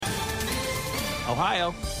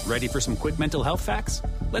Ohio, ready for some quick mental health facts?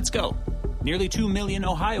 Let's go. Nearly 2 million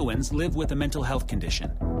Ohioans live with a mental health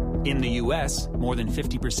condition. In the U.S., more than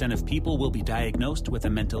 50% of people will be diagnosed with a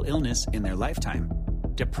mental illness in their lifetime.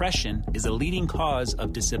 Depression is a leading cause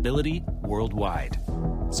of disability worldwide.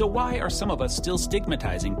 So why are some of us still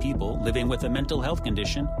stigmatizing people living with a mental health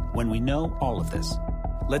condition when we know all of this?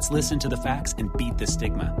 Let's listen to the facts and beat the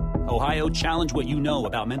stigma. Ohio, challenge what you know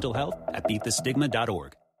about mental health at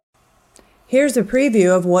beatthestigma.org. Here's a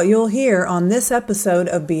preview of what you'll hear on this episode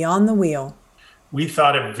of Beyond the Wheel. We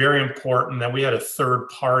thought it very important that we had a third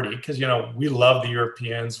party because, we love the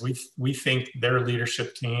Europeans. We think their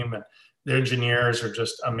leadership team and their engineers are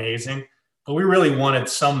just amazing. But we really wanted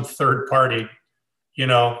some third party,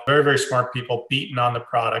 very, very smart people beating on the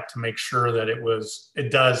product to make sure that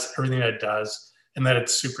it does everything that it does and that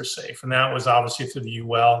it's super safe. And that was obviously through the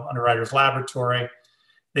UL Underwriters Laboratory.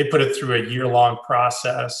 They put it through a year-long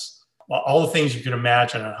process. All the things you can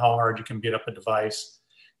imagine on how hard you can beat up a device,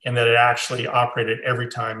 and that it actually operated every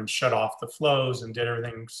time and shut off the flows and did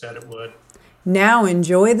everything you said it would. Now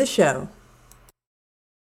enjoy the show.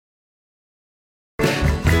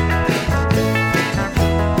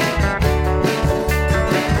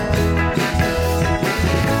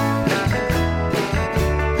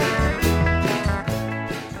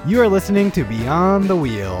 You are listening to Beyond the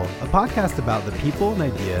Wheel, a podcast about the people and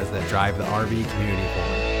ideas that drive the RV community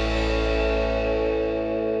forward.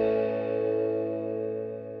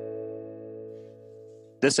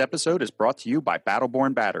 This episode is brought to you by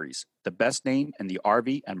Battleborn Batteries, the best name in the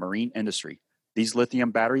RV and marine industry. These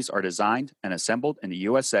lithium batteries are designed and assembled in the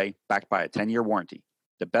USA, backed by a 10-year warranty.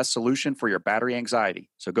 The best solution for your battery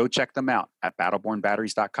anxiety. So go check them out at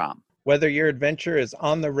battlebornbatteries.com. Whether your adventure is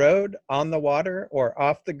on the road, on the water, or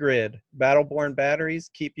off the grid, Battleborn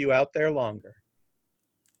Batteries keep you out there longer.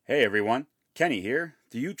 Hey everyone, Kenny here.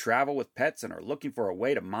 Do you travel with pets and are looking for a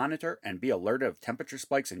way to monitor and be alerted of temperature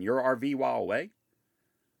spikes in your RV while away?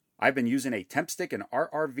 I've been using a TempStick in our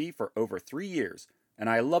RV for over 3 years, and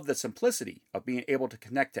I love the simplicity of being able to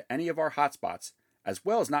connect to any of our hotspots, as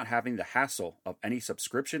well as not having the hassle of any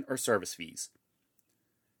subscription or service fees.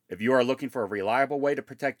 If you are looking for a reliable way to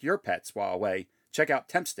protect your pets while away, check out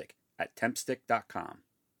TempStick at tempstick.com.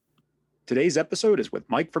 Today's episode is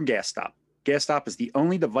with Mike from GasStop. GasStop is the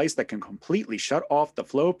only device that can completely shut off the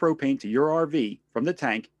flow of propane to your RV from the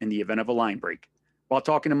tank in the event of a line break. While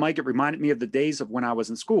talking to Mike, it reminded me of the days of when I was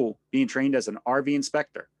in school being trained as an RV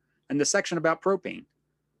inspector and the section about propane.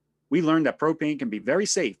 We learned that propane can be very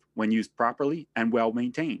safe when used properly and well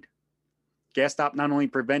maintained. GasStop not only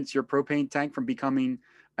prevents your propane tank from becoming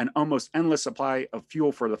an almost endless supply of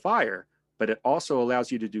fuel for the fire, but it also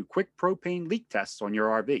allows you to do quick propane leak tests on your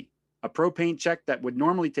RV. A propane check that would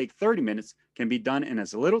normally take 30 minutes can be done in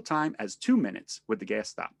as little time as 2 minutes with the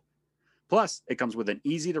GasStop. Plus, it comes with an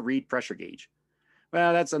easy-to-read pressure gauge.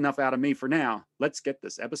 Well, that's enough out of me for now. Let's get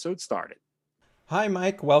this episode started. Hi,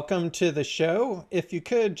 Mike. Welcome to the show. If you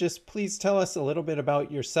could, just please tell us a little bit about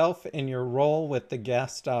yourself and your role with the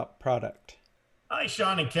GasStop product. Hi,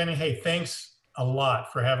 Sean and Kenny. Hey, thanks a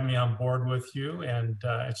lot for having me on board with you. And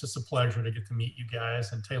it's just a pleasure to get to meet you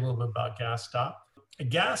guys and tell you a little bit about GasStop.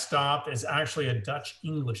 GasStop is actually a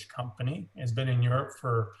Dutch-English company. It's been in Europe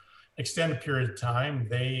for an extended period of time.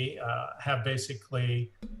 They have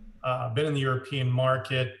basically been in the European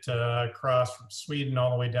market across from Sweden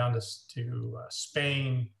all the way down to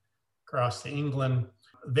Spain, across to England.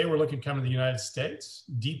 They were looking to come to the United States.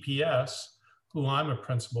 DPS, who I'm a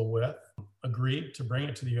principal with, agreed to bring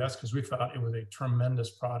it to the US because we thought it was a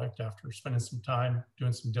tremendous product after spending some time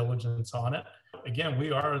doing some diligence on it. Again,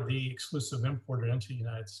 we are the exclusive importer into the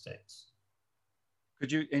United States.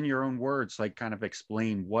 Could you, in your own words, kind of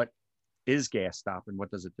explain what is GasStop and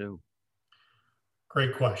what does it do?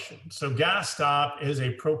 Great question. So GasStop is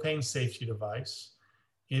a propane safety device.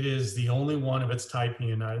 It is the only one of its type in the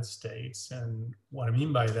United States. And what I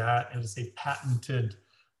mean by that is a patented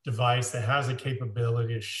device that has a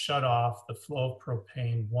capability to shut off the flow of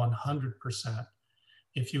propane 100%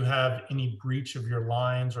 if you have any breach of your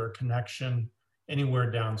lines or a connection anywhere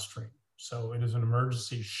downstream. So it is an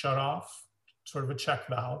emergency shut off, sort of a check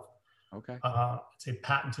valve. Okay. It's a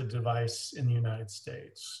patented device in the United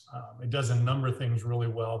States. It does a number of things really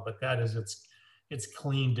well, but that is its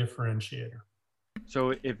clean differentiator.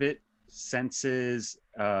 So if it senses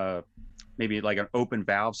maybe like an open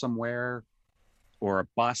valve somewhere or a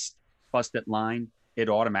busted line, it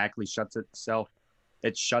automatically shuts itself.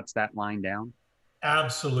 It shuts that line down?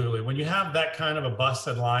 Absolutely. When you have that kind of a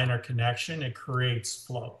busted line or connection, it creates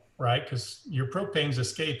flow, right? Because your propane's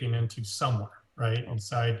escaping into somewhere, right?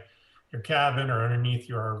 Inside your cabin or underneath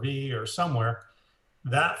your RV or somewhere.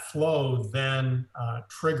 That flow then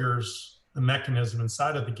triggers the mechanism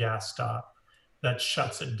inside of the gas stop that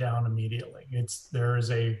shuts it down immediately. There is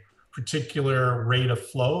a particular rate of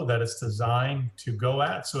flow that it's designed to go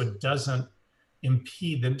at, so it doesn't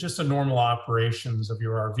impede just the normal operations of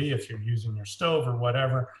your RV. If you're using your stove or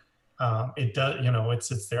whatever, it does, it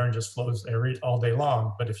sits there and just flows all day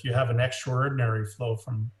long. But if you have an extraordinary flow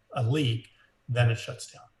from a leak, then it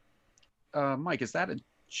shuts down. Mike, is that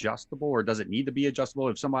adjustable, or does it need to be adjustable?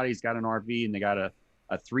 If somebody's got an RV and they got a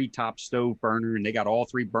 3-top stove burner and they got all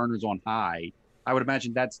 3 burners on high, I would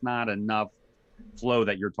imagine that's not enough flow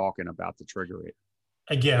that you're talking about to trigger it.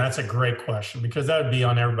 Again, that's a great question, because that would be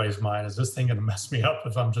on everybody's mind. Is this thing going to mess me up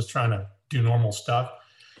if I'm just trying to do normal stuff?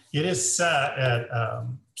 It is set at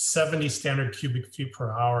 70 standard cubic feet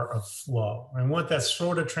per hour of flow. And what that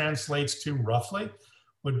sort of translates to roughly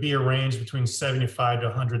would be a range between 75 to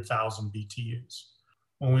 100,000 BTUs.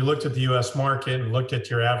 When we looked at the US market and looked at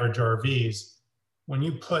your average RVs, when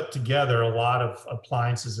you put together a lot of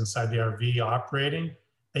appliances inside the RV operating,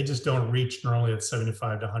 they just don't reach normally at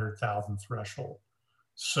 75 to 100,000 threshold.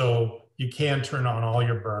 So you can turn on all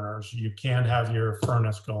your burners, you can have your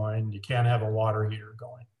furnace going, you can have a water heater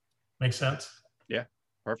going. Make sense? Yeah,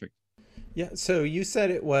 perfect. Yeah, so you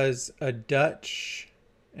said it was a Dutch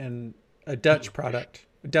product,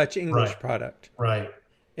 a Dutch English product. Right.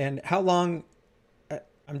 And how long,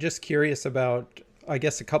 I'm just curious about, I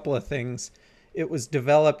guess, a couple of things. It was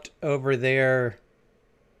developed over there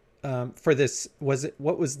for this,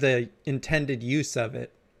 what was the intended use of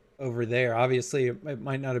it over there? Obviously, it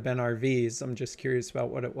might not have been RVs. I'm just curious about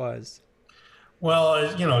what it was.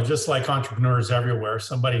 Well, just like entrepreneurs everywhere,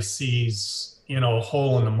 somebody sees, a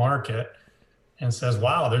hole in the market and says,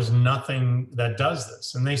 wow, there's nothing that does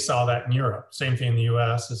this. And they saw that in Europe. Same thing in the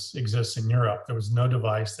US, this exists in Europe. There was no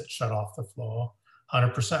device that shut off the flow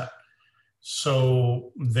 100%.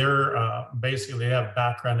 So they're basically, they have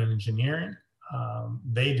background in engineering.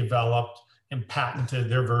 They developed and patented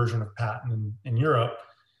their version of patent in Europe,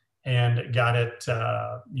 and got it,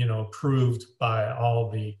 approved by all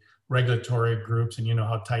the regulatory groups, and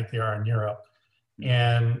how tight they are in Europe,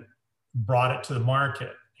 and brought it to the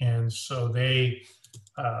market. And so they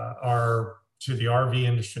are to the RV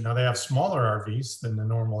industry. Now they have smaller RVs than the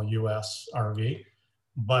normal US RV,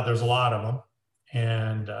 but there's a lot of them,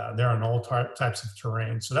 and they're on all types of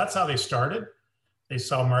terrain. So that's how they started. They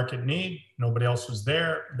saw market need. Nobody else was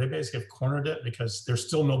there. They basically have cornered it because there's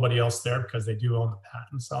still nobody else there, because they do own the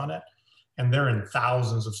patents on it. And they're in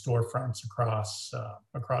thousands of storefronts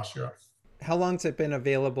across Europe. How long's it been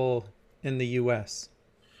available in the US?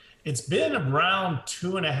 It's been around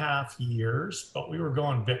 2.5 years, but we were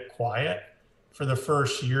going a bit quiet for the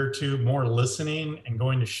first year or two, more listening and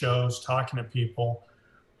going to shows, talking to people.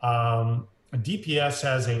 DPS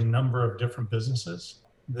has a number of different businesses.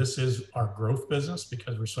 This is our growth business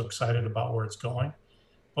because we're so excited about where it's going.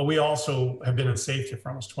 But we also have been in safety for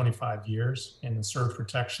almost 25 years in the surge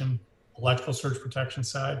protection, electrical surge protection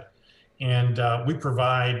side. And we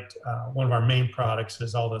provide, one of our main products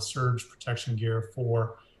is all the surge protection gear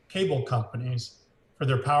for cable companies for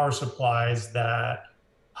their power supplies that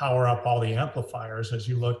power up all the amplifiers. As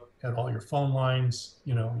you look at all your phone lines,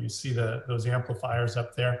 you see those amplifiers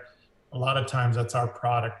up there. A lot of times that's our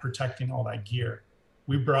product protecting all that gear.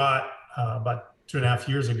 We brought, about 2.5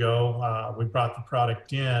 years ago, we brought the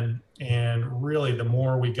product in, and really the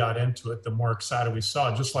more we got into it, the more excited we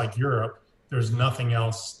saw. Just like Europe, there's nothing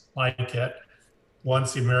else like it.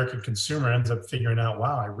 Once the American consumer ends up figuring out,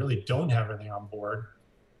 wow, I really don't have anything on board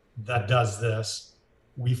that does this,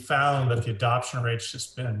 we found that the adoption rate's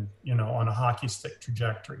just been, on a hockey stick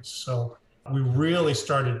trajectory. So we really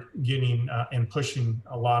started getting and pushing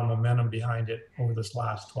a lot of momentum behind it over this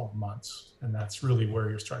last 12 months. And that's really where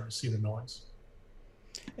you're starting to see the noise.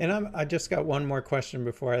 And I just got one more question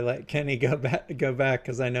before I let Kenny go back,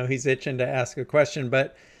 because I know he's itching to ask a question.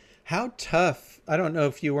 But how tough, I don't know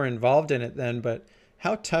if you were involved in it then, but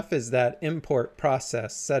how tough is that import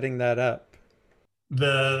process, setting that up?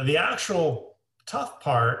 The actual tough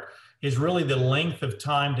part is really the length of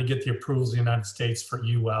time to get the approvals in the United States for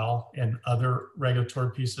UL and other regulatory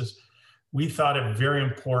pieces. We thought it very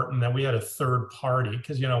important that we had a third party,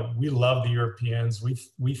 because, we love the Europeans.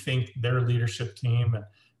 We think their leadership team and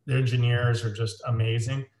their engineers are just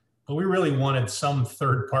amazing. But we really wanted some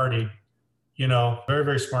third party, very,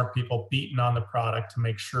 very smart people beating on the product to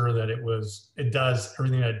make sure that it does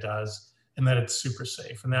everything that it does, and that it's super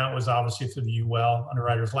safe. And that was obviously through the UL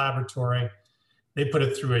Underwriters Laboratory. They put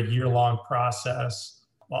it through a year-long process,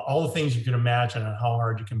 all the things you can imagine on how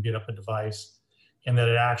hard you can beat up a device. and that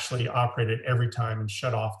it actually operated every time and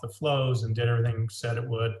shut off the flows and did everything said it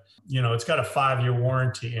would. It's got a 5-year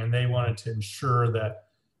warranty, and they wanted to ensure that,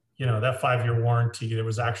 that 5-year warranty, there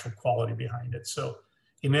was actual quality behind it. So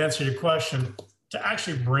in answer to your question, to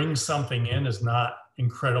actually bring something in is not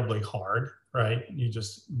incredibly hard, right? You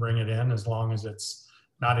just bring it in as long as it's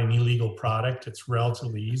not an illegal product. It's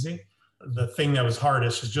relatively easy. The thing that was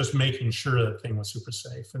hardest is just making sure that thing was super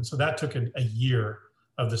safe. And so that took a year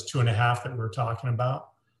of this 2.5 that we're talking about.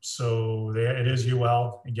 So it is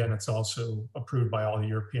UL. Again, it's also approved by all the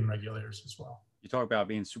European regulators as well. You talk about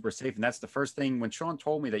being super safe, and that's the first thing when Sean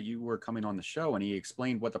told me that you were coming on the show and he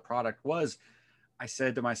explained what the product was. I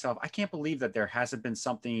said to myself, I can't believe that there hasn't been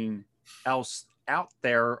something else out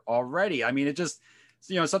there already. I mean, it just,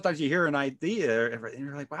 sometimes you hear an idea and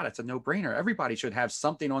you're like, wow, that's a no-brainer. Everybody should have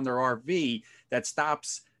something on their RV that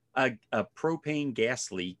stops a propane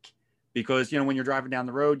gas leak, because, when you're driving down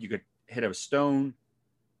the road, you could hit a stone,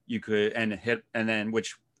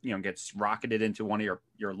 which gets rocketed into one of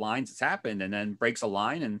your lines. It's happened, and then breaks a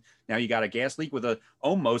line, and now you got a gas leak with a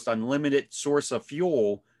almost unlimited source of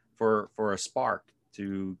fuel for a spark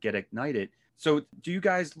to get ignited. So do you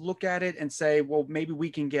guys look at it and say, well, maybe we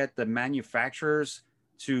can get the manufacturers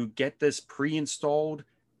to get this pre-installed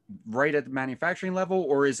right at the manufacturing level?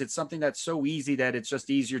 Or is it something that's so easy that it's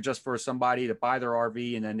just easier just for somebody to buy their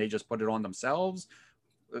RV and then they just put it on themselves?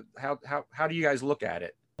 How do you guys look at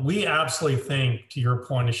it? We absolutely think, to your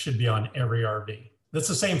point, it should be on every RV. That's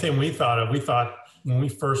the same thing we thought of. We thought when we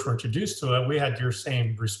first were introduced to it, we had your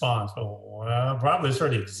same response. Oh, well, probably this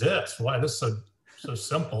already exists. Why this is so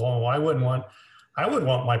simple? I would want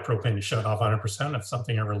my propane to shut off 100% if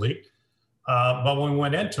something ever leaked. But when we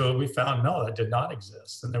went into it, we found no, that did not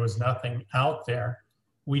exist, and there was nothing out there.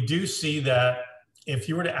 We do see that if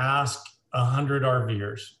you were to ask 100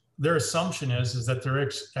 RVers, their assumption is that there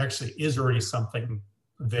actually is already something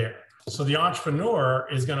there. So the entrepreneur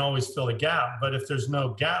is going to always fill the gap. But if there's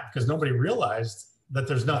no gap, because nobody realized that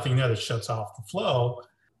there's nothing there that shuts off the flow,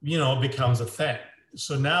 it becomes a thing.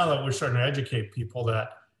 So now that we're starting to educate people that,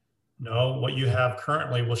 no, what you have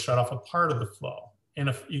currently will shut off a part of the flow. And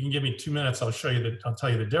if you can give me 2 minutes, I'll tell you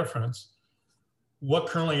the difference. What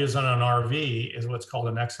currently is on an RV is what's called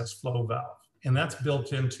an excess flow valve. And that's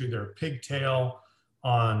built into their pigtail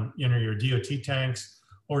on your DOT tanks,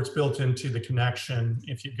 or it's built into the connection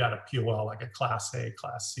if you've got a POL, like a Class A,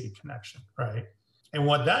 Class C connection, right? And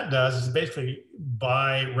what that does is basically,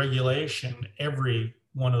 by regulation, every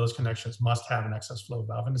one of those connections must have an excess flow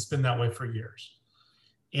valve, and it's been that way for years.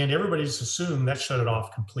 And everybody just assumed that shut it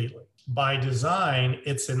off completely. By design,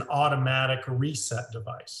 it's an automatic reset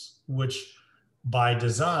device, which by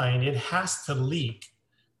design, it has to leak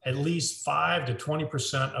at least 5 to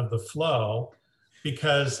 20% of the flow,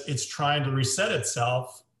 because it's trying to reset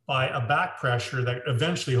itself by a back pressure that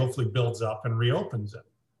eventually hopefully builds up and reopens it,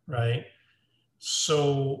 right?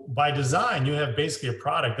 So by design, you have basically a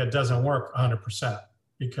product that doesn't work 100%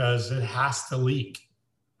 because it has to leak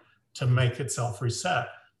to make itself reset.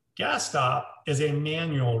 Gas Stop is a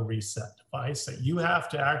manual reset device that you have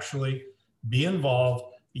to actually be involved.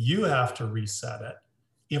 You have to reset it.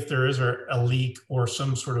 If there is a leak or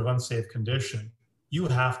some sort of unsafe condition, you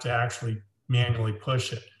have to actually manually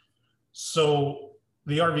push it. So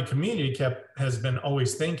the RV community has been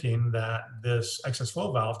always thinking that this excess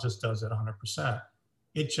flow valve just does it 100%.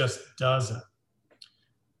 It just doesn't.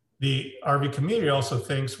 The RV community also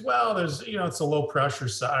thinks, well, there's, it's a low pressure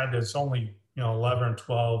side. There's only, 11 and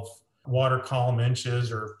 12 water column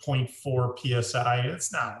inches or 0.4 PSI.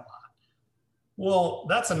 It's not a lot. Well,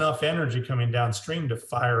 that's enough energy coming downstream to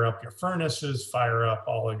fire up your furnaces, fire up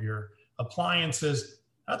all of your appliances.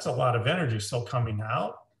 That's a lot of energy still coming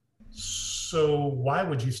out. So why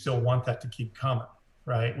would you still want that to keep coming,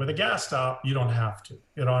 right? With a Gas Stop, you don't have to.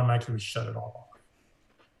 It automatically shut it all off.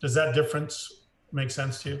 Does that difference make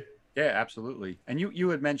sense to you? Yeah, absolutely. And you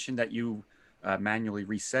had mentioned that you manually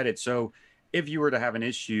reset it. So if you were to have an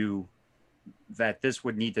issue that this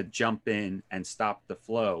would need to jump in and stop the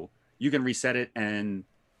flow, you can reset it and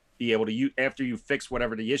be able to, after you fix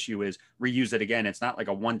whatever the issue is, reuse it again. It's not like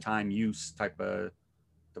a one-time use type of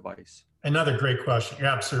device. Another great question. You're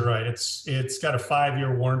absolutely right. It's got a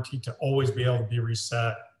 5-year warranty to always be able to be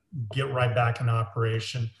reset, get right back in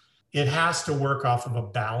operation. It has to work off of a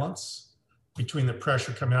balance between the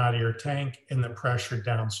pressure coming out of your tank and the pressure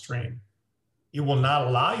downstream. It will not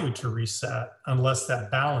allow you to reset unless that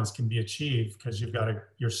balance can be achieved, because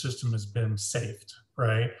your system has been safed,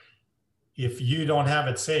 right? If you don't have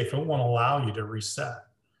it safe, it won't allow you to reset.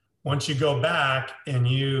 Once you go back and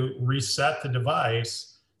you reset the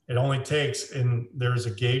device, it only takes, and there's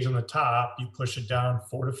a gauge on the top, you push it down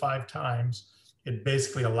 4 to 5 times, it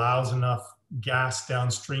basically allows enough gas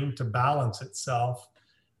downstream to balance itself.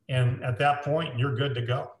 And at that point, you're good to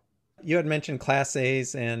go. You had mentioned Class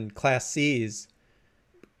A's and Class C's,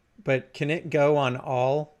 but can it go on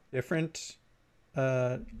all different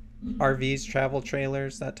RVs, travel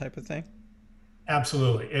trailers, that type of thing?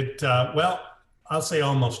 Absolutely. Well, I'll say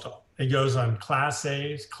almost all. It goes on Class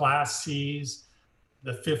A's, Class C's,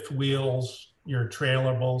 the fifth wheels, your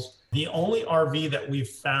trailerables. The only RV that we've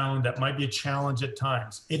found that might be a challenge at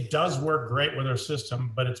times, it does work great with our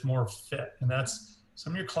system, but it's more fit. And that's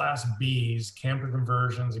some of your Class B's, camper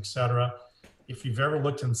conversions, etc. If you've ever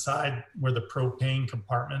looked inside where the propane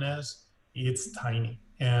compartment is, it's tiny.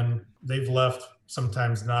 And they've left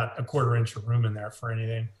sometimes not a quarter inch of room in there for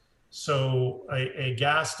anything. So a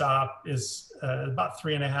gas stop is about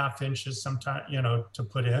 3.5 inches sometimes, to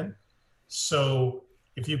put in. So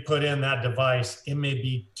if you put in that device, it may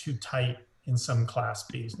be too tight in some Class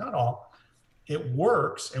B's, not all. It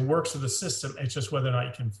works with the system. It's just whether or not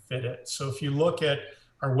you can fit it. So if you look at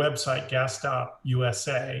our website,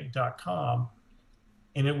 gasstopusa.com,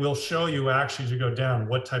 and it will show you actually as you go down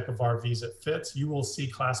what type of RVs it fits, you will see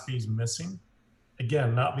Class B's missing.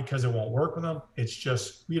 Again, not because it won't work with them. It's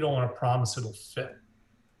just, we don't want to promise it'll fit.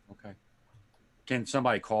 Okay. Can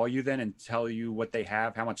somebody call you then and tell you what they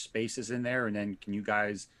have, how much space is in there? And then can you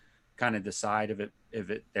guys kind of decide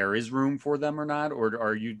if there is room for them or not?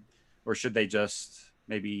 Or should they just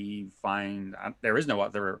maybe find, there is no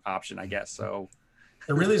other option, I guess. So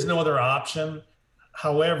there really is no other option.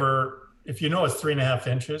 However, if you know it's 3.5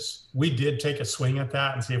 inches, we did take a swing at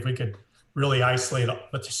that and see if we could really isolate it.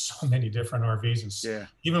 But there's so many different RVs. And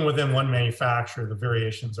even within one manufacturer, the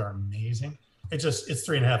variations are amazing. It's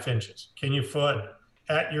 3.5 inches. Can you fit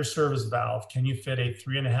at your service valve? Can you fit a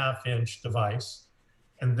 3.5 inch device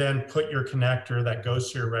and then put your connector that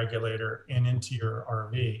goes to your regulator and into your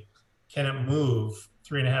RV? Can it move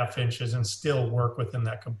 3.5 inches and still work within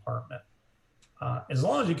that compartment? As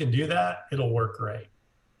long as you can do that, it'll work great.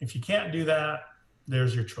 If you can't do that,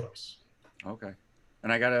 there's your choice. Okay.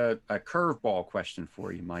 And I got a curveball question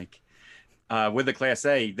for you, Mike. With the Class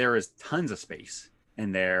A, there is tons of space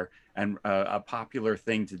in there. And a popular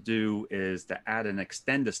thing to do is to add an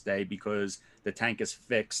extended stay because the tank is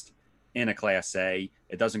fixed in a Class A.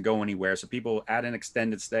 It doesn't go anywhere. So people add an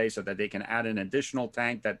extended stay so that they can add an additional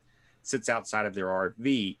tank that sits outside of their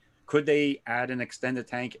RV. Could they add an extended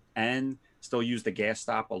tank and still use the gas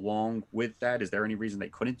stop along with that? Is there any reason they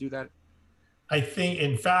couldn't do that? I think,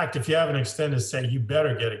 in fact, if you have an extended stay, you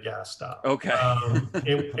better get a gas stop. Okay.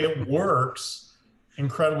 It works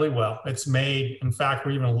incredibly well. It's made, in fact,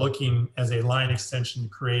 we're even looking as a line extension to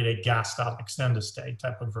create a gas stop extended stay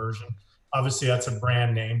type of version. Obviously, that's a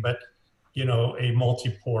brand name, but, a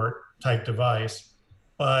multi-port type device.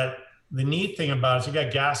 But the neat thing about it is you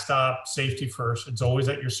got gas stop safety first. It's always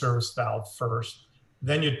at your service valve first.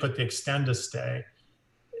 Then you'd put the extended stay.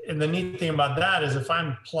 And the neat thing about that is if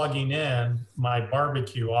I'm plugging in my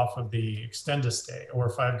barbecue off of the extended stay, or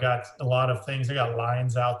if I've got a lot of things, I got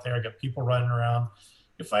lines out there, I got people running around.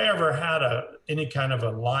 If I ever had any kind of a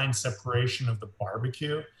line separation of the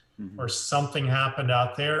barbecue or something happened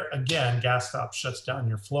out there, again, gas stop shuts down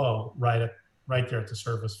your flow right there at the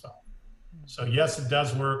service valve. So yes, it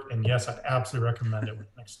does work. And yes, I'd absolutely recommend it with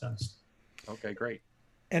an extended stay. Okay, great.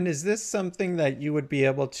 And is this something that you would be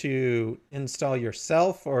able to install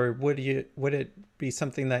yourself, or would it be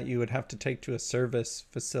something that you would have to take to a service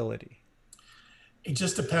facility? It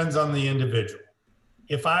just depends on the individual.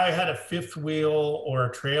 If I had a fifth wheel or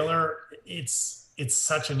a trailer, it's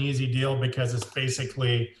such an easy deal because it's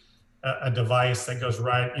basically a device that goes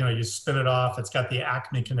right, you spin it off. It's got the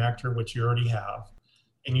Acme connector, which you already have,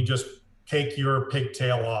 and you just take your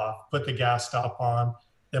pigtail off, put the gas stop on,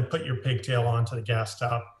 then put your pigtail onto the gas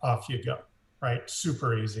stop, off you go, right?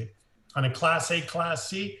 Super easy. On a Class A, Class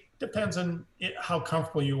C, depends on how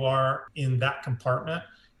comfortable you are in that compartment.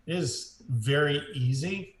 It is very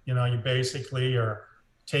easy. You basically are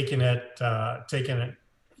taking your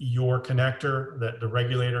connector that the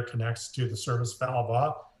regulator connects to the service valve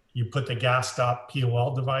off. You put the gas stop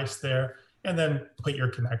POL device there, and then put your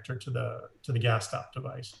connector to the gas stop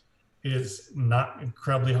device. It is not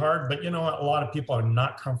incredibly hard, but a lot of people are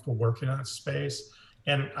not comfortable working in that space.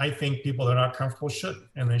 And I think people that are not comfortable should,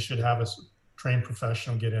 and they should have a trained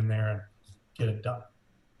professional get in there and get it done.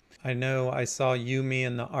 I know I saw you, me,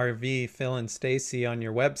 and the RV, Phil and Stacy, on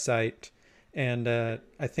your website. And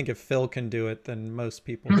I think if Phil can do it, then most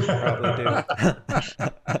people can probably do it.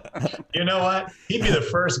 You know what? He'd be the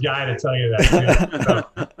first guy to tell you that.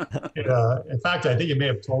 So, in fact, I think he may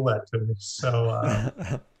have told that to me. So,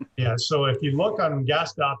 so if you look on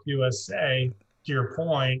Gas Stop USA, to your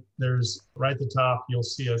point, there's right at the top, you'll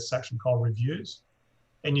see a section called reviews.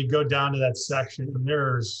 And you go down to that section and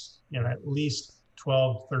there's, at least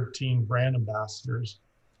 12, 13 brand ambassadors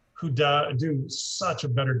who do such a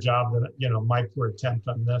better job than, Mike would attempt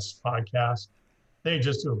on this podcast. They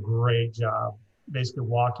just do a great job basically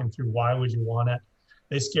walking through why would you want it.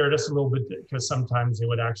 They scared us a little bit because sometimes they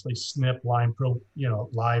would actually snip live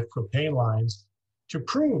propane lines to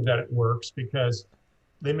prove that it works, because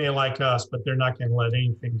they may like us, but they're not going to let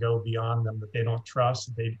anything go beyond them that they don't trust,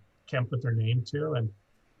 that they can't put their name to. And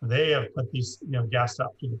they have put these, Gas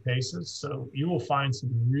Stop through the paces. So you will find some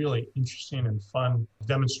really interesting and fun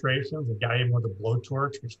demonstrations. A guy even with a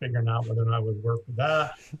blowtorch, was figuring out whether or not I would work with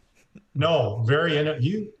that. No,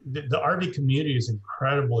 the RV community is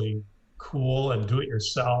incredibly cool and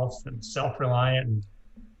do-it-yourself and self-reliant.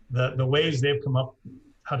 And the ways they've come up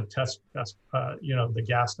how to test, the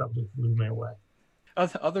gas stuff just blew me away.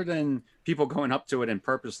 Other than people going up to it and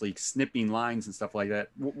purposely snipping lines and stuff like that,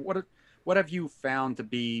 what have you found to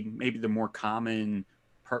be maybe the more common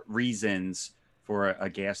reasons for a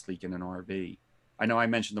gas leak in an RV? I know I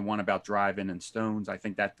mentioned the one about driving and stones. I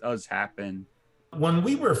think that does happen. When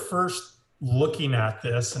we were first looking at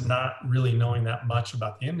this and not really knowing that much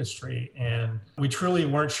about the industry, and we truly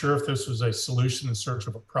weren't sure if this was a solution in search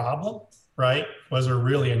of a problem, right? Was there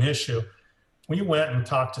really an issue? We went and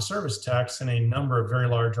talked to service techs in a number of very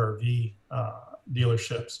large RV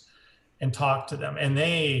dealerships and talked to them. And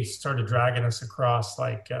they started dragging us across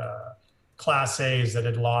like Class A's that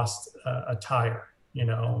had lost a tire.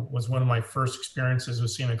 Was one of my first experiences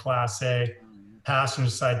with seeing a Class A passenger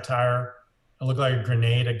side tire. It looked like a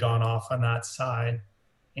grenade had gone off on that side,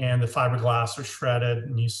 and the fiberglass was shredded.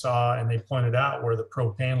 And they pointed out where the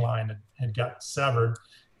propane line had got severed.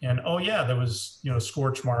 And there was,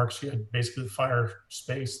 scorch marks. You had basically the fire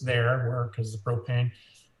space there because the propane,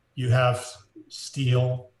 you have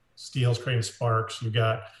steel's creating sparks.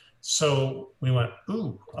 So we went,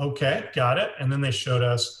 ooh, okay, got it. And then they showed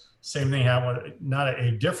us, same thing happened, not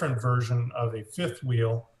a different version of a fifth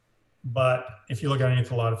wheel, but if you look underneath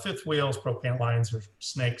a lot of fifth wheels, propane lines are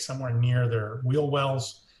snaked somewhere near their wheel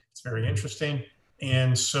wells. It's very interesting.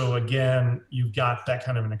 And so again, you've got that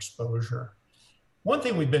kind of an exposure. One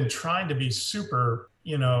thing we've been trying to be super,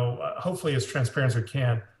 hopefully as transparent as we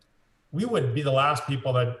can, we would be the last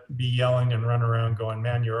people that be yelling and run around going,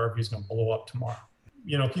 man, your RV is going to blow up tomorrow.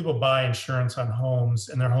 People buy insurance on homes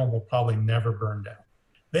and their home will probably never burn down.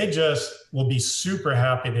 They just will be super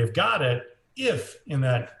happy they've got it if in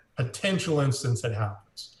that potential instance it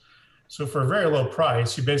happens. So for a very low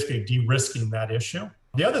price, you're basically de-risking that issue.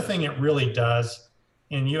 The other thing it really does,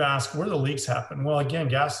 and you ask, where do the leaks happen? Well, again,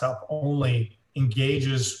 Gas Stop only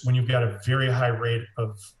engages when you've got a very high rate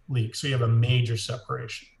of leaks. So you have a major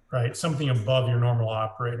separation, right? Something above your normal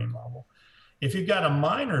operating level. If you've got a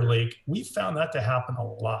minor leak, we found that to happen a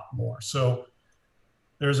lot more. So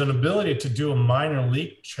there's an ability to do a minor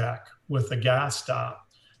leak check with a Gas Stop,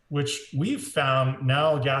 which we've found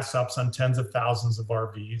now Gas Stops on tens of thousands of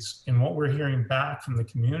RVs. And what we're hearing back from the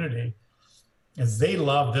community is they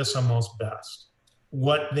love this almost best.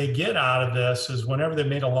 What they get out of this is whenever they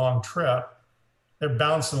made a long trip, they're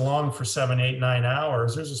bouncing along for 7, 8, 9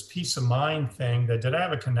 hours. There's this peace of mind thing that, did I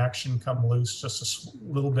have a connection come loose just a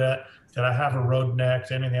little bit? Did I have a road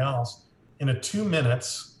neck, anything else? In a 2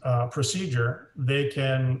 minutes procedure, they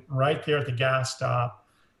can, right there at the gas stop,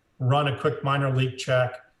 run a quick minor leak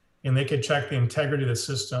check, and they could check the integrity of the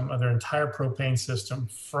system, of their entire propane system,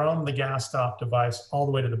 from the gas stop device all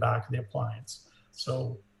the way to the back of the appliance.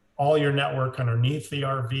 So all your network underneath the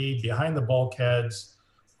RV, behind the bulkheads,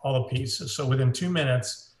 all the pieces. So within 2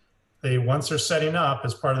 minutes, once they're setting up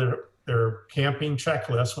as part of their camping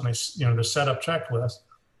checklist, when their setup checklist,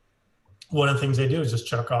 one of the things they do is just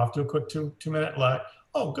check off, do a quick two-minute light.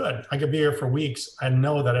 Oh, good. I could be here for weeks. I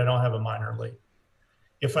know that I don't have a minor leak.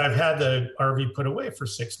 If I've had the RV put away for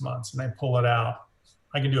 6 months and I pull it out,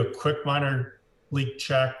 I can do a quick minor leak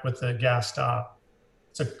check with the gas stop.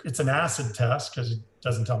 It's an acid test because it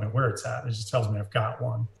doesn't tell me where it's at. It just tells me I've got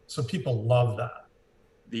one. So people love that.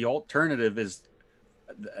 The alternative is,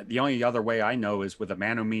 the only other way I know is with a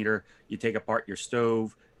manometer. You take apart your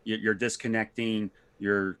stove, you're disconnecting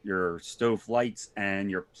your stove lights and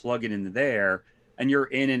you're plugging into there, and you're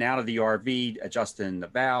in and out of the RV adjusting the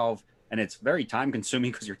valve. And it's very time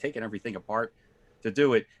consuming because you're taking everything apart to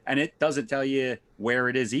do it. And it doesn't tell you where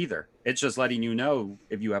it is either. It's just letting you know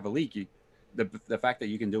if you have a leak. The fact that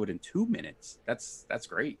you can do it in 2 minutes, that's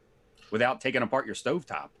great, without taking apart your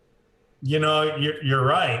stovetop. You're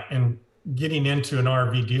right. And getting into an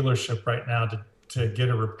RV dealership right now to get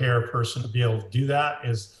a repair person to be able to do that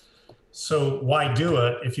is So why do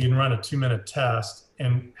it if you can run a 2-minute test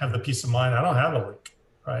and have the peace of mind, I don't have a leak,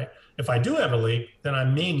 right? If I do have a leak, then I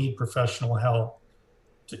may need professional help.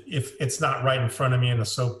 If it's not right in front of me in the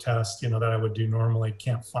soak test, that I would do normally,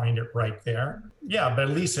 can't find it right there. Yeah, but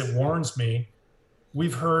at least it warns me.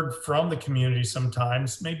 We've heard from the community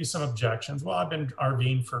sometimes, maybe some objections. Well, I've been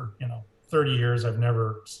RVing for, 30 years. I've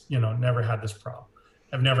never had this problem.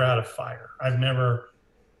 I've never had a fire. I've never,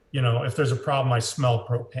 if there's a problem, I smell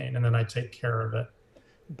propane and then I take care of it.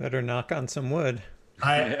 Better knock on some wood.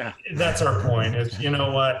 That's our point is, when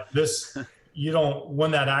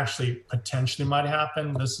that actually potentially might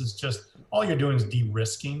happen, this is just, all you're doing is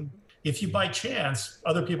de-risking. If you by chance,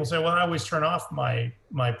 other people say, well, I always turn off my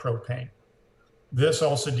propane. This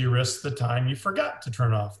also de-risks the time you forgot to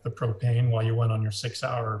turn off the propane while you went on your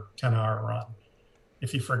 6-hour, 10-hour run.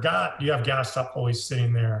 If you forgot, you have gas stop always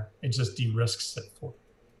sitting there. It just de-risks it for you.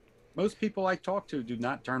 Most people I talk to do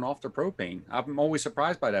not turn off the propane. I'm always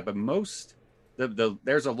surprised by that, but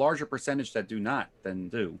there's a larger percentage that do not than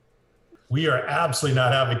do. We are absolutely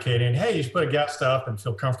not advocating, hey, you should put a gas stop and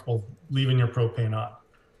feel comfortable leaving your propane on.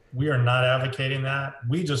 We are not advocating that.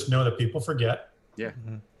 We just know that people forget. Yeah.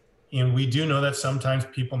 Mm-hmm. And we do know that sometimes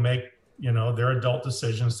people make, their adult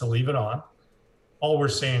decisions to leave it on. All we're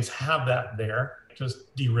saying is have that there,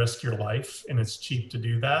 just de-risk your life. And it's cheap to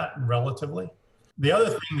do that relatively.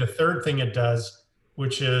 The third thing it does,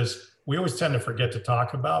 which is we always tend to forget to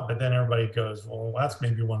talk about, but then everybody goes, well, that's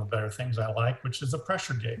maybe one of the better things I like, which is a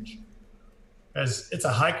pressure gauge. As it's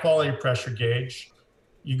a high quality pressure gauge.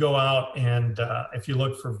 You go out and if you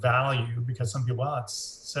look for value, because some people,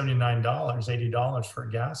 it's $79, $80 for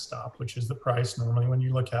a gas stop, which is the price normally when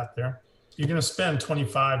you look at there. You're going to spend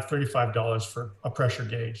 $25, $35 for a pressure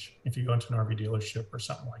gauge if you go into an RV dealership or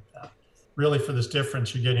something like that. Really, for this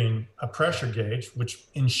difference, you're getting a pressure gauge, which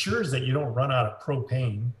ensures that you don't run out of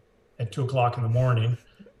propane at 2 o'clock in the morning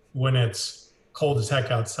when it's cold as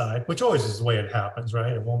heck outside, which always is the way it happens,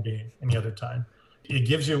 right? It won't be any other time. It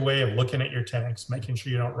gives you a way of looking at your tanks, making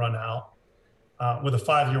sure you don't run out. With a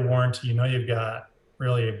 5-year warranty, you've got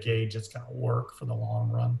really a gauge that's going to work for the long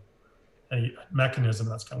run, a mechanism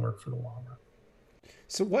that's going to work for the long run.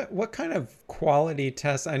 So what kind of quality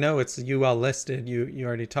tests? I know it's UL listed. You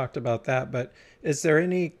already talked about that, but is there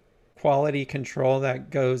any quality control that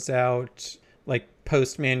goes out like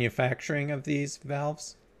post-manufacturing of these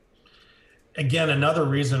valves? Again, another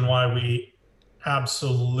reason why we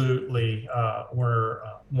absolutely were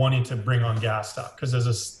wanting to bring on Gas Stop, because as a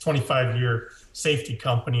 25-year safety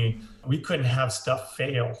company, we couldn't have stuff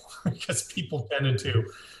fail because people tended to.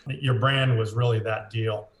 Your brand was really that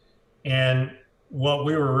deal. And what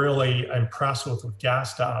we were really impressed with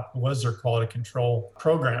Gas Stop was their quality control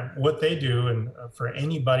program. What they do, and for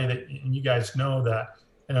anybody and you guys know that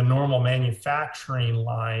in a normal manufacturing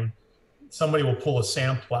line, somebody will pull a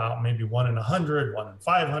sample out, maybe 1 in 100, 1 in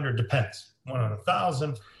 500, depends, 1 in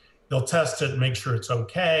 1,000. They'll test it, make sure it's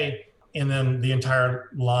okay, and then the entire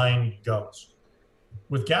line goes.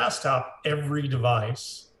 With Gas Stop, every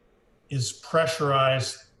device is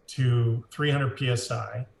pressurized to 300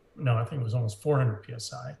 PSI. No, I think it was almost 400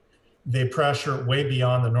 PSI. They pressure way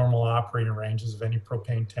beyond the normal operating ranges of any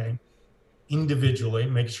propane tank individually,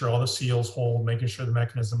 making sure all the seals hold, making sure the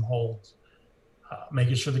mechanism holds,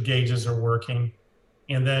 making sure the gauges are working.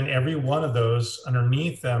 And then every one of those,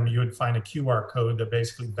 underneath them, you would find a QR code that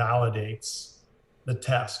basically validates the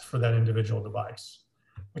test for that individual device,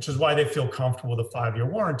 which is why they feel comfortable with a 5-year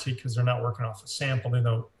warranty, because they're not working off a sample. They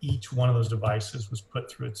know each one of those devices was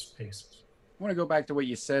put through its paces. I want to go back to what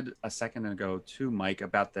you said a second ago too, Mike,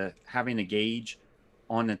 about having a gauge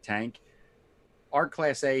on the tank. Our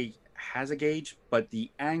Class A has a gauge, but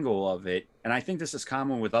the angle of it, and I think this is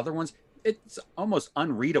common with other ones, it's almost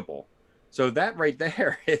unreadable. So that right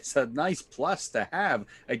there is a nice plus to have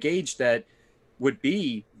a gauge that would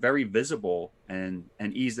be very visible and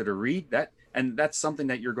easy to read. And that's something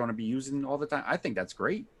that you're going to be using all the time. I think that's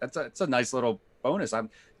great. It's a nice little bonus.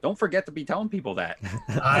 Don't forget to be telling people that.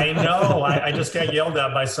 I know. I just got yelled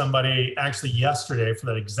at by somebody actually yesterday for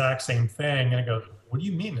that exact same thing. And I go, what do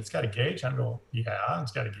you mean? It's got a gauge? I go, yeah,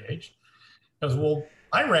 it's got a gauge. He goes, well,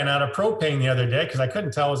 I ran out of propane the other day because I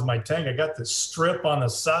couldn't tell it was my tank. I got this strip on the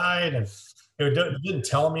side and it didn't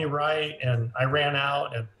tell me right. And I ran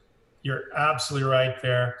out, and you're absolutely right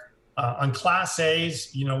there. On Class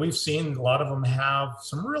A's, we've seen a lot of them have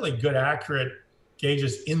some really good, accurate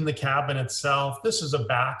gauges in the cabin itself. This is a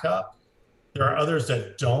backup. There are others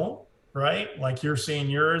that don't, right? Like you're seeing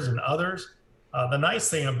yours and others. The nice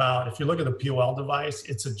thing about, if you look at the POL device,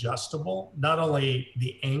 it's adjustable, not only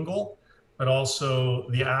the angle, but also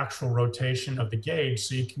the actual rotation of the gauge.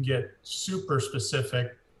 So you can get super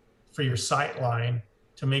specific for your sight line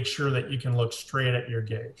to make sure that you can look straight at your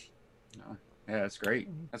gauge. Yeah, that's great.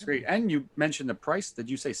 That's great. And you mentioned the price. Did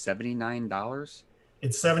you say $79?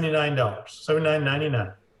 It's $79,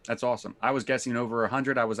 $79.99. That's awesome. I was guessing over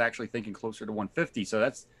 100. I was actually thinking closer to 150.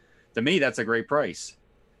 So to me, that's a great price.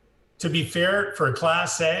 To be fair, for a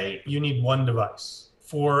Class A, you need one device.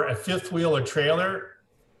 For a fifth wheel or trailer,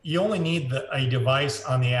 you only need a device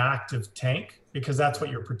on the active tank because that's what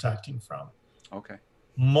you're protecting from. Okay.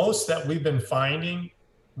 Most that we've been finding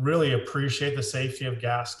really appreciate the safety of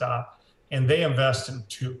Gas Stop, and they invest in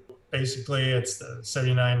two. Basically, it's the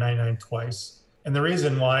 $79.99 twice. And the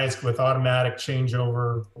reason why is with automatic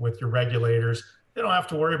changeover with your regulators, they don't have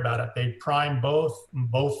to worry about it. They prime both.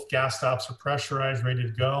 Both gas stops are pressurized, ready to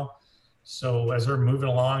go. So as they're moving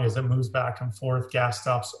along, as it moves back and forth, gas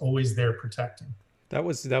stop's always there protecting. That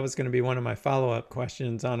was going to be one of my follow-up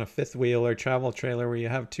questions on a fifth wheel or travel trailer where you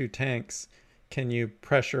have two tanks. Can you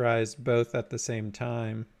pressurize both at the same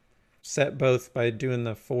time? Set both by doing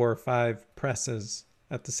the 4 or 5 presses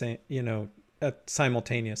at the same,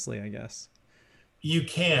 simultaneously, I guess. You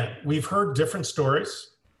can. We've heard different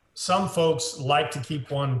stories. Some folks like to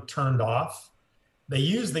keep one turned off.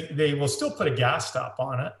 They will still put a gas stop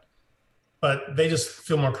on it, but they just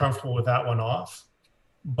feel more comfortable with that one off.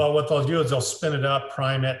 But what they'll do is they'll spin it up,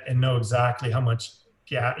 prime it, and know exactly how much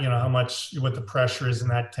what the pressure is in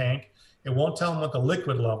that tank. It won't tell them what the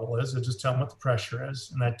liquid level is. It'll just tell them what the pressure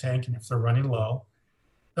is in that tank. And if they're running low,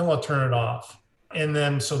 then we'll turn it off. And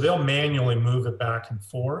then, so they'll manually move it back and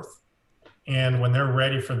forth. And when they're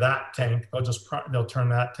ready for that tank, they'll turn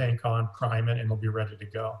that tank on, prime it, and it'll be ready to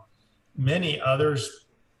go. Many others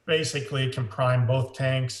basically can prime both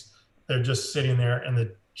tanks. They're just sitting there, and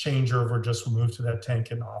the changeover just will move to that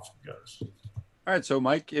tank and off it goes. All right. So,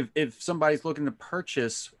 Mike, if somebody's looking to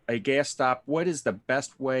purchase a Gas Stop, what is the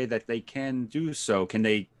best way that they can do so? Can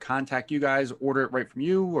they contact you guys, order it right from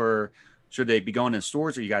you, or should they be going in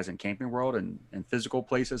stores? Are you guys in Camping World and physical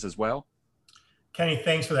places as well? Kenny,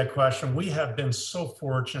 thanks for that question. We have been so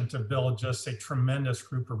fortunate to build just a tremendous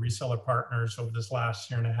group of reseller partners over this last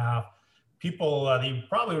year and a half. People that you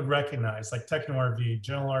probably would recognize, like Techno RV,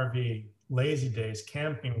 General RV, Lazy Days,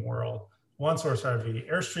 Camping World, One Source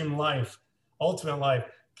RV, Airstream Life, Ultimate Life,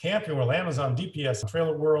 Camping World, Amazon, DPS,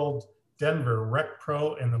 Trailer World, Denver, Rec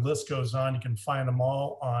Pro, and the list goes on. You can find them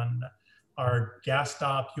all on our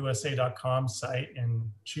gasstopusa.com site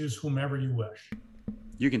and choose whomever you wish.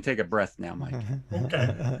 You can take a breath now, Mike.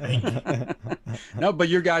 Okay, thank you. No, but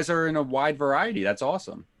you guys are in a wide variety. That's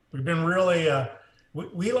awesome. We've been really,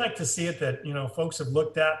 we like to see it that, folks have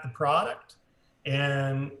looked at the product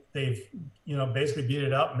and they've, basically beat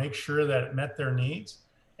it up, make sure that it met their needs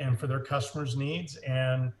and for their customers' needs.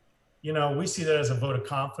 And, we see that as a vote of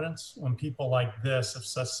confidence when people like this of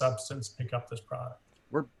such substance pick up this product.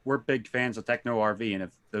 We're big fans of Techno RV, and if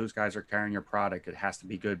those guys are carrying your product, it has to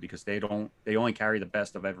be good because they only carry the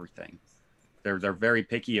best of everything. They're very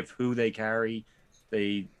picky of who they carry.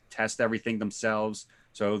 They test everything themselves.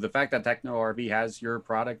 So the fact that Techno RV has your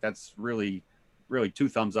product, that's really, really 2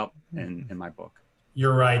 thumbs up in my book.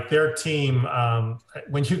 You're right. Their team,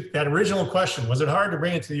 that original question, was it hard to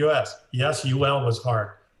bring it to the US? Yes, UL was hard.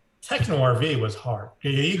 Techno RV was hard.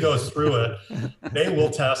 He goes through it. They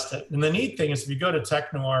will test it. And the neat thing is if you go to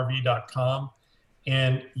technorv.com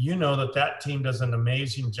and that team does an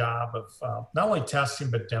amazing job of not only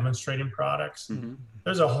testing, but demonstrating products. Mm-hmm.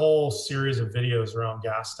 There's a whole series of videos around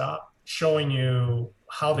Gas Stop showing you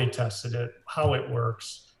how they tested it, how it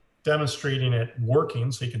works, demonstrating it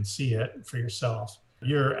working so you can see it for yourself.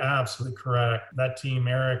 You're absolutely correct. That team,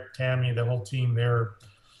 Eric, Tammy, the whole team, their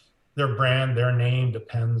brand, their name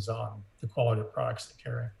depends on the quality of products they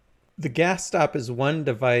carry. The Gas Stop is one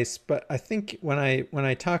device, but I think when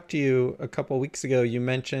I talked to you a couple of weeks ago, you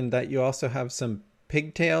mentioned that you also have some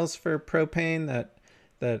pigtails for propane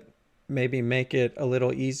that maybe make it a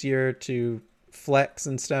little easier to flex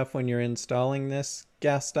and stuff when you're installing this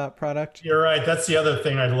Gas Stop product. You're right. That's the other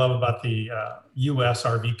thing I love about the US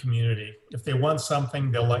RV community. If they want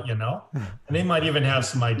something, they'll let you know. And they might even have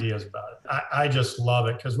some ideas about it. I just love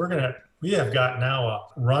it because we have got now a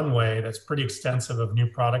runway that's pretty extensive of new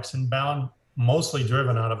products inbound, mostly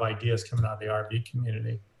driven out of ideas coming out of the RV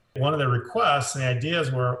community. One of the requests and the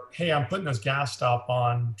ideas were, hey, I'm putting this Gas Stop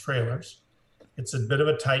on trailers. It's a bit of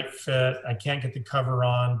a tight fit. I can't get the cover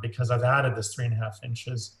on because I've added this 3.5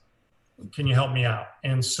 inches. Can you help me out?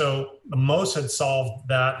 And so most had solved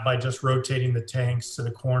that by just rotating the tanks to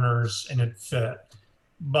the corners and it fit.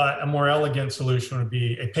 But a more elegant solution would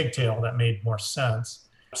be a pigtail that made more sense.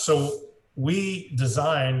 So we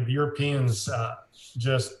designed, the Europeans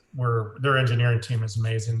their engineering team is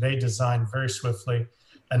amazing. They designed very swiftly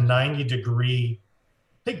a 90-degree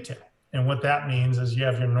pigtail. And what that means is you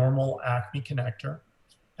have your normal Acme connector,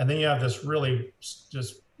 and then you have this really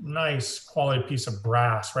just nice quality piece of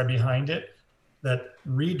brass right behind it that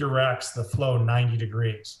redirects the flow 90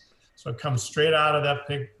 degrees. So it comes straight out of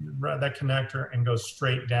that connector and goes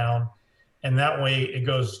straight down. And that way it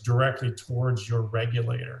goes directly towards your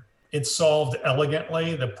regulator. It solved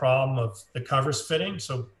elegantly the problem of the covers fitting.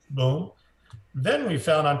 So boom. Then we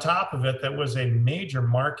found on top of it that was a major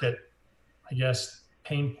market, I guess,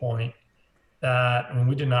 pain point that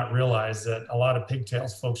we did not realize that a lot of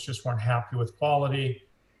pigtails folks just weren't happy with quality.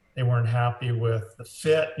 They weren't happy with the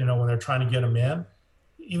fit, when they're trying to get them in,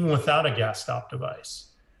 even without a gas stop device.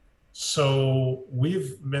 So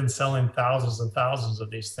we've been selling thousands and thousands of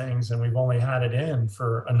these things, and we've only had it in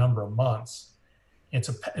for a number of months.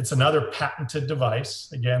 It's another patented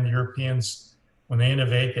device. Again, the Europeans, when they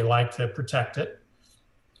innovate, they like to protect it.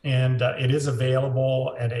 And it is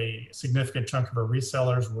available at a significant chunk of our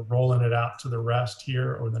resellers. We're rolling it out to the rest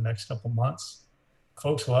here over the next couple months.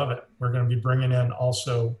 Folks love it. We're going to be bringing in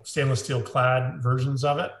also stainless steel clad versions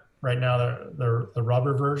of it. Right now, they're the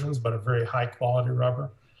rubber versions, but a very high quality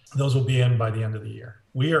rubber. Those will be in by the end of the year.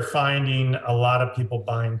 We are finding a lot of people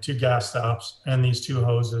buying 2 gas stops and these 2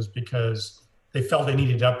 hoses because they felt they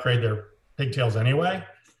needed to upgrade their pigtails anyway.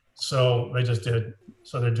 So they just did.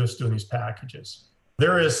 So they're just doing these packages.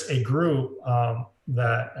 There is a group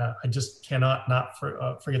that I just cannot not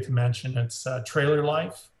forget to mention. It's Trailer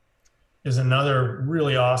Life is another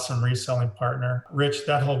really awesome reselling partner. Rich,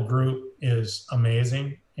 that whole group is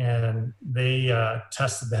amazing, and they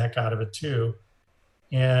tested the heck out of it too.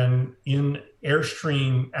 And in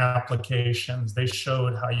Airstream applications, they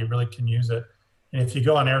showed how you really can use it. And if you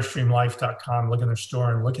go on airstreamlife.com, look in their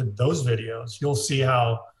store and look at those videos, you'll see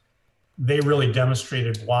how they really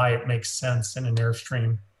demonstrated why it makes sense in an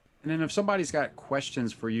Airstream. And then if somebody's got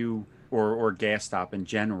questions for you or Gas Stop in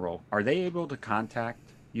general, are they able to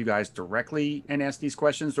contact you guys directly and ask these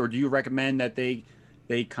questions? Or do you recommend that they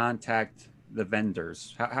contact the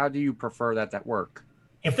vendors? How do you prefer that work?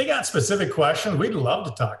 If they got specific questions, we'd love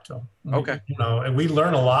to talk to them. Okay. And we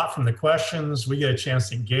learn a lot from the questions. We get a chance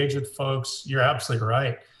to engage with folks. You're absolutely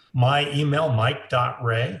right. My email,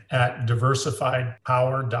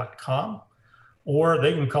 mike.ray@diversifiedpower.com, or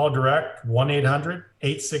they can call direct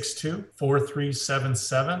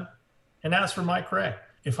 1-800-862-4377 and ask for Mike Ray.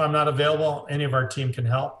 If I'm not available, any of our team can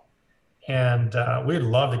help. And we'd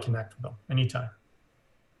love to connect with them anytime.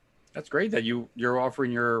 That's great that you're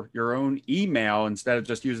offering your own email instead of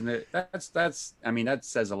just using it. That says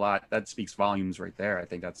a lot. That speaks volumes right there. I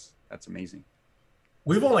think that's amazing.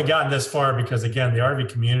 We've only gotten this far because, again, the RV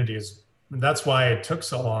community that's why it took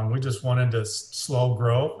so long. We just wanted to slow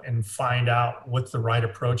grow and find out what the right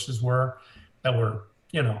approaches were that were,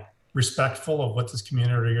 respectful of what this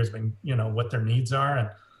community has been, what their needs are. And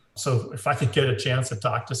so if I could get a chance to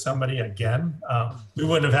talk to somebody again, we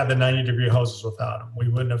wouldn't have had the 90-degree hoses without them. We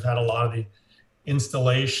wouldn't have had a lot of the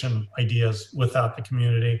installation ideas without the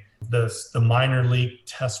community. The minor leak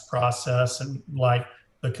test process and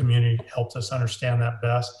the community helped us understand that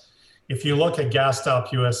best. If you look at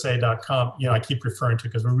gasstopusa.com, I keep referring to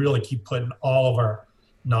because we really keep putting all of our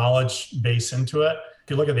knowledge base into it.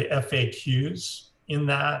 If you look at the FAQs in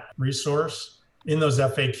that resource, in those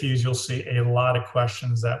FAQs, you'll see a lot of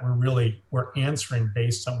questions that we're answering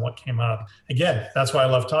based on what came out. Again, that's why I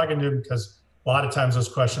love talking to them, because a lot of times those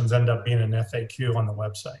questions end up being an FAQ on the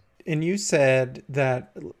website. And you said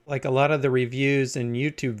that like a lot of the reviews and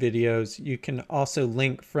YouTube videos, you can also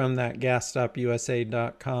link from that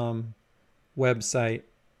gasstopusa.com website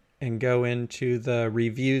and go into the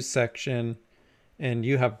reviews section, and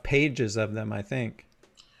you have pages of them, I think.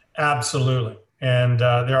 Absolutely. And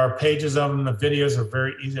there are pages of them. The videos are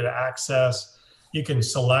very easy to access. You can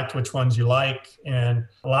select which ones you like. And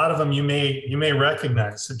a lot of them you may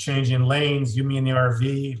recognize. So changing lanes, you mean the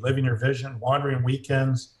RV, living your vision, wandering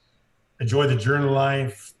weekends, enjoy the journey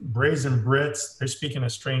life, brazen Brits. They're speaking a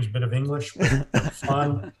strange bit of English, but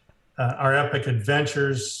fun. Our epic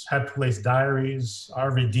adventures, Happy Place Diaries,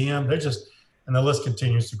 RV DM. And the list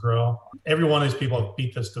continues to grow. Every one of these people have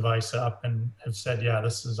beat this device up and have said, yeah,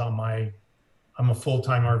 this is I'm a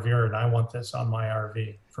full-time RVer and I want this on my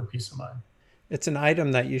RV for peace of mind. It's an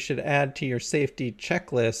item that you should add to your safety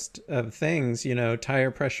checklist of things, tire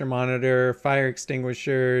pressure monitor, fire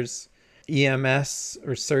extinguishers, EMS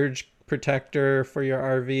or surge protector for your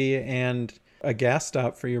RV, and a gas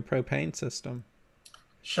stop for your propane system.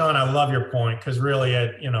 Sean, I love your point, because really,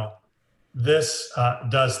 this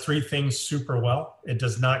does 3 things super well. It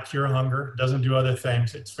does not cure hunger, doesn't do other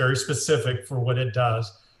things. It's very specific for what it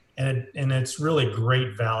does, and it's really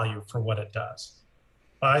great value for what it does.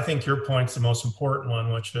 But I think your point's the most important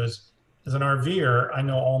one, which is, as an RVer, I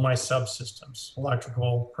know all my subsystems: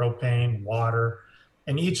 electrical, propane, water,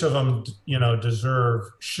 and each of them,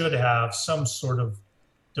 should have some sort of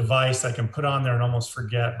device I can put on there and almost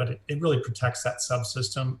forget, but it really protects that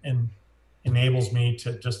subsystem and enables me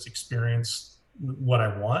to just experience what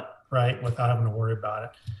I want, right, without having to worry about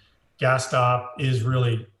it. Gas Stop is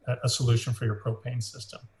really a solution for your propane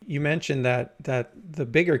system. You mentioned that the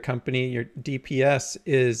bigger company, your DPS,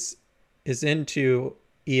 is into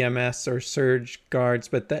EMS or surge guards,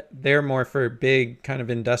 but that they're more for big kind of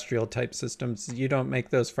industrial type systems. You don't make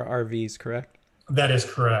those for RVs, correct? That is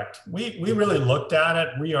correct. We really looked at it.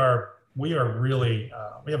 We are really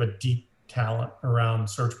we have a deep talent around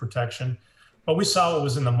surge protection, but we saw what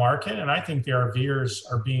was in the market, and I think the RVers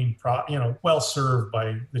are being well served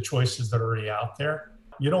by the choices that are already out there.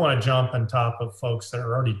 You don't want to jump on top of folks that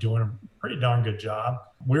are already doing a pretty darn good job.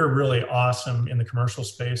 We're really awesome in the commercial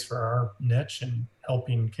space for our niche and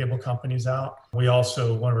helping cable companies out. We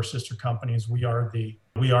also, one of our sister companies, we are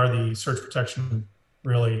the surge protection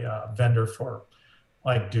vendor for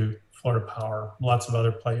like Duke, Florida Power, lots of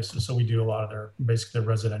other places. So we do a lot of their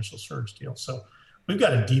residential surge deals. So we've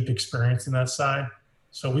got a deep experience in that side.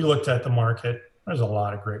 So we looked at the market. There's a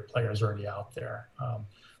lot of great players already out there.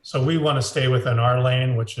 So we want to stay within our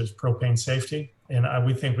lane, which is propane safety. And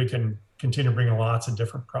we think we can continue bringing lots of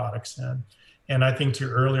different products in. And I think to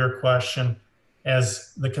your earlier question,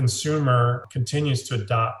 as the consumer continues to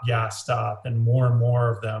adopt Gas Stop and more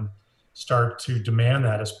of them start to demand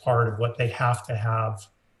that as part of what they have to have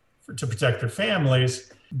to protect their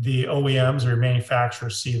families, the OEMs or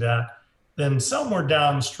manufacturers see that, then somewhere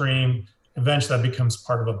downstream, eventually that becomes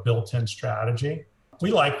part of a built-in strategy.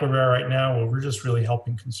 We like where we are right now, where we're just really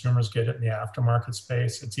helping consumers get it in the aftermarket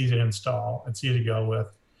space. It's easy to install. It's easy to go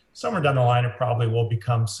with. Somewhere down the line, it probably will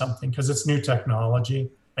become something because it's new technology.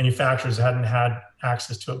 Manufacturers hadn't had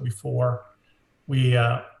access to it before.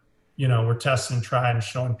 We're testing and trying and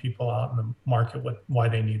showing people out in the market why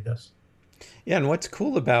they need this. Yeah, and what's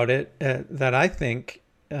cool about it that I think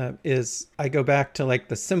is I go back to like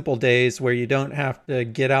the simple days where you don't have to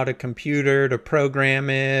get out a computer to program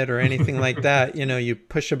it or anything like that. You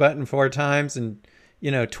push a button 4 times and,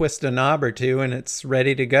 twist a knob or two and it's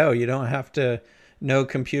ready to go. You don't have to know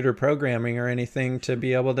computer programming or anything to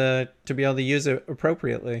be able to use it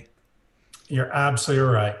appropriately. You're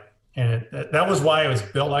absolutely right. And that was why it was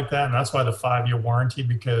built like that. And that's why the 5-year warranty,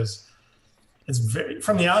 because it's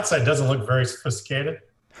from the outside, it doesn't look very sophisticated.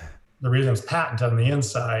 The reason it's patented on the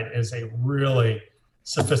inside is a really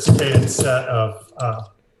sophisticated set of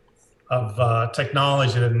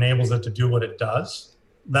technology that enables it to do what it does.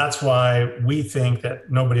 That's why we think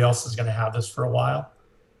that nobody else is going to have this for a while.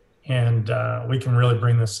 And we can really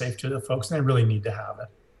bring this safe to the folks, and they really need to have it.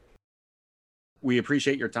 We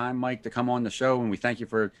appreciate your time, Mike, to come on the show, and we thank you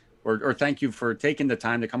for taking the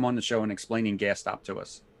time to come on the show and explaining Gas Stop to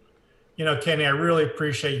us. Kenny, I really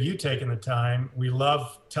appreciate you taking the time. We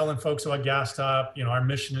love telling folks about Gas Stop. Our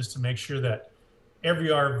mission is to make sure that every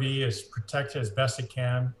RV is protected as best it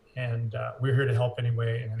can, and we're here to help in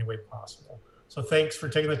any way possible. So thanks for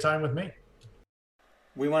taking the time with me.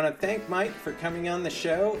 We want to thank Mike for coming on the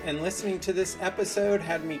show, and listening to this episode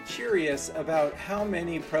had me curious about how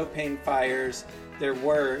many propane fires there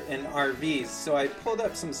were in RVs. So I pulled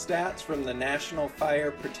up some stats from the National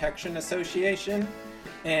Fire Protection Association,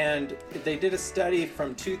 and they did a study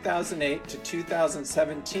from 2008 to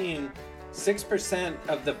 2017. 6%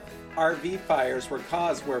 of the RV fires were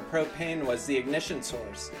caused where propane was the ignition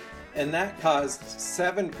source, and that caused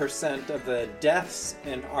 7% of the deaths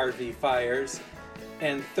in RV fires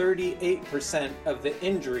and 38% of the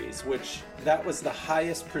injuries, which that was the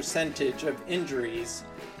highest percentage of injuries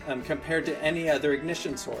compared to any other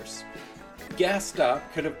ignition source. Gas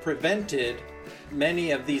Stop could have prevented many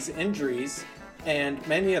of these injuries and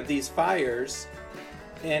many of these fires,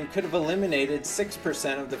 and could have eliminated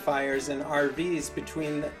 6% of the fires in RVs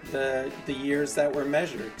between the years that were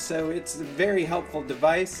measured. So it's a very helpful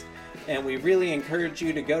device, and we really encourage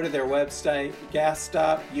you to go to their website,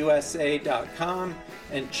 gasstopusa.com,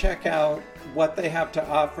 and check out what they have to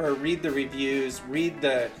offer. Read the reviews, read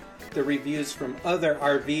the reviews from other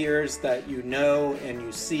RVers that you know and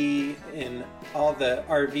you see in all the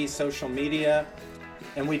RV social media.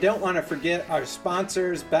 And we don't want to forget our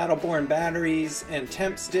sponsors, Battleborn Batteries and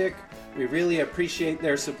TempStick. We really appreciate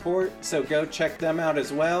their support, so go check them out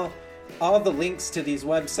as well. All the links to these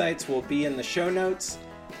websites will be in the show notes,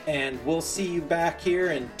 and we'll see you back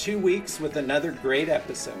here in 2 weeks with another great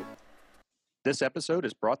episode. This episode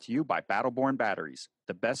is brought to you by Battleborn Batteries,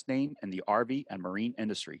 the best name in the RV and marine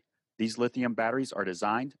industry. These lithium batteries are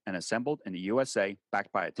designed and assembled in the USA,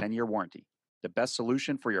 backed by a 10-year warranty. The best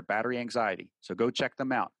solution for your battery anxiety. So go check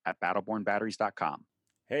them out at battlebornbatteries.com.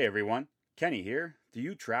 Hey everyone, Kenny here. Do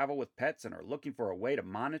you travel with pets and are looking for a way to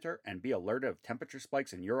monitor and be alerted of temperature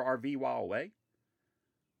spikes in your RV while away?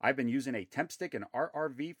 I've been using a TempStick in our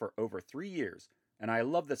RV for over 3 years, and I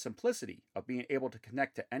love the simplicity of being able to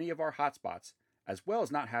connect to any of our hotspots, as well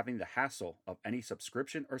as not having the hassle of any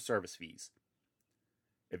subscription or service fees.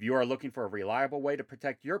 If you are looking for a reliable way to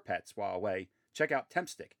protect your pets while away, check out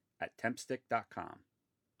TempStick at tempstick.com.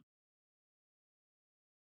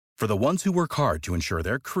 For the ones who work hard to ensure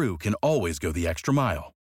their crew can always go the extra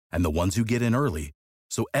mile, and the ones who get in early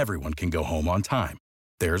so everyone can go home on time,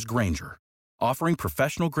 there's Grainger, offering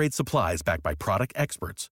professional-grade supplies backed by product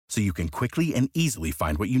experts so you can quickly and easily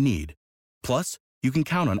find what you need. Plus, you can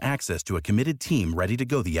count on access to a committed team ready to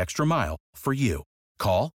go the extra mile for you.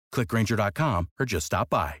 Call, click Grainger.com, or just stop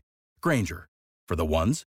by. Grainger, for the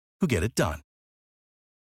ones who get it done.